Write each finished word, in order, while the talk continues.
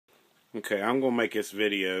Okay, I'm going to make this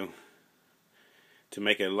video to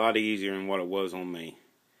make it a lot easier than what it was on me.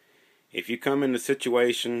 If you come in the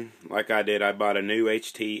situation like I did, I bought a new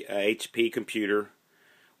HP computer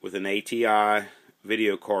with an ATI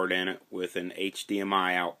video card in it with an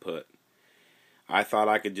HDMI output. I thought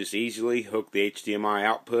I could just easily hook the HDMI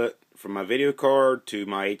output from my video card to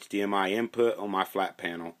my HDMI input on my flat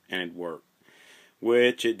panel and it'd work.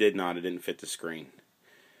 Which it did not. It didn't fit the screen.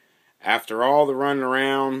 After all the running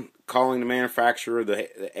around, calling the manufacturer, the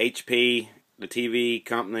HP, the TV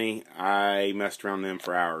company, I messed around them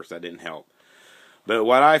for hours. That didn't help. But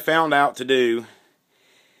what I found out to do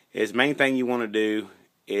is, main thing you want to do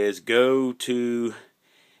is go to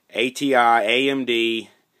ATI, AMD,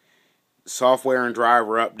 software and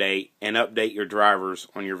driver update, and update your drivers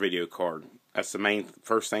on your video card. That's the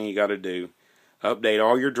first thing you got to do. Update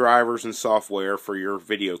all your drivers and software for your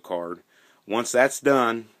video card. Once that's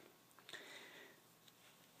done,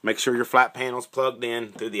 make sure your flat panel's plugged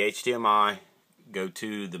in through the HDMI. Go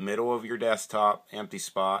to the middle of your desktop, empty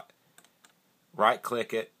spot. Right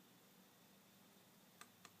click it.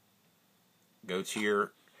 Go to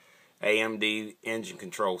your AMD Engine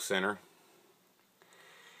Control Center.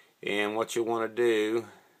 And what you want to do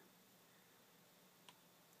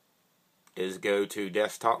is go to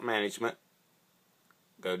Desktop Management.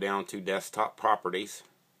 Go down to Desktop Properties.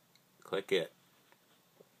 Click it.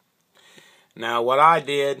 Now what I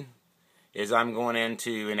did is I'm going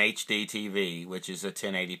into an HD TV, which is a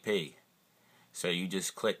 1080p. So you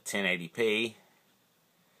just click 1080p,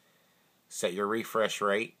 set your refresh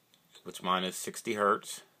rate, which mine is 60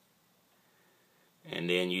 Hertz, and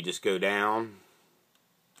then you just go down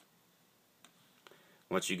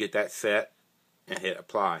once you get that set and hit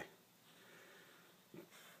apply.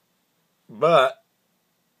 But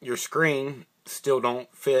your screen still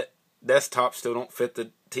don't fit, desktop still don't fit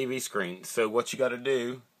the TV screen. So what you got to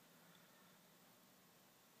do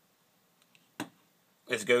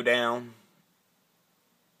is go down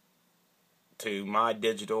to My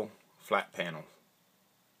Digital Flat Panel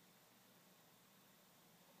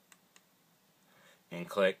and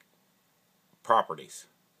click Properties.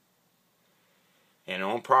 And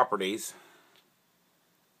on Properties,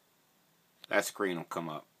 that screen will come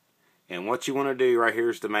up. And what you want to do right here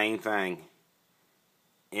is the main thing.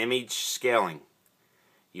 Image scaling.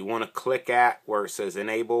 You want to click at where it says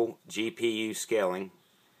Enable GPU Scaling.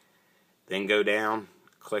 Then go down,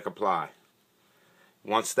 click Apply.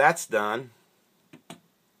 Once that's done,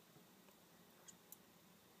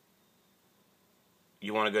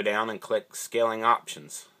 you want to go down and click Scaling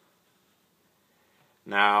Options.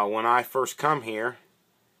 Now, when I first come here,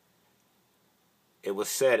 it was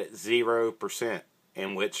set at 0%,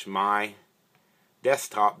 in which my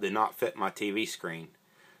desktop did not fit my TV screen.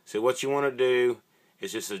 So what you want to do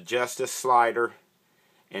is just adjust this slider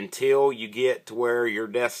until you get to where your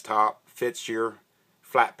desktop fits your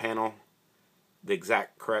flat panel the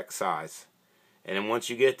exact correct size. And then once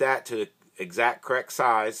you get that to the exact correct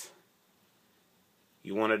size,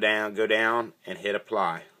 you want to go down and hit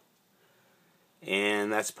apply.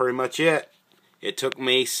 And that's pretty much it. It took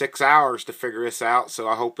me 6 hours to figure this out, so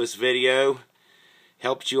I hope this video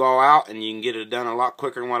helped you all out and you can get it done a lot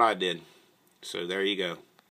quicker than what I did. So there you go.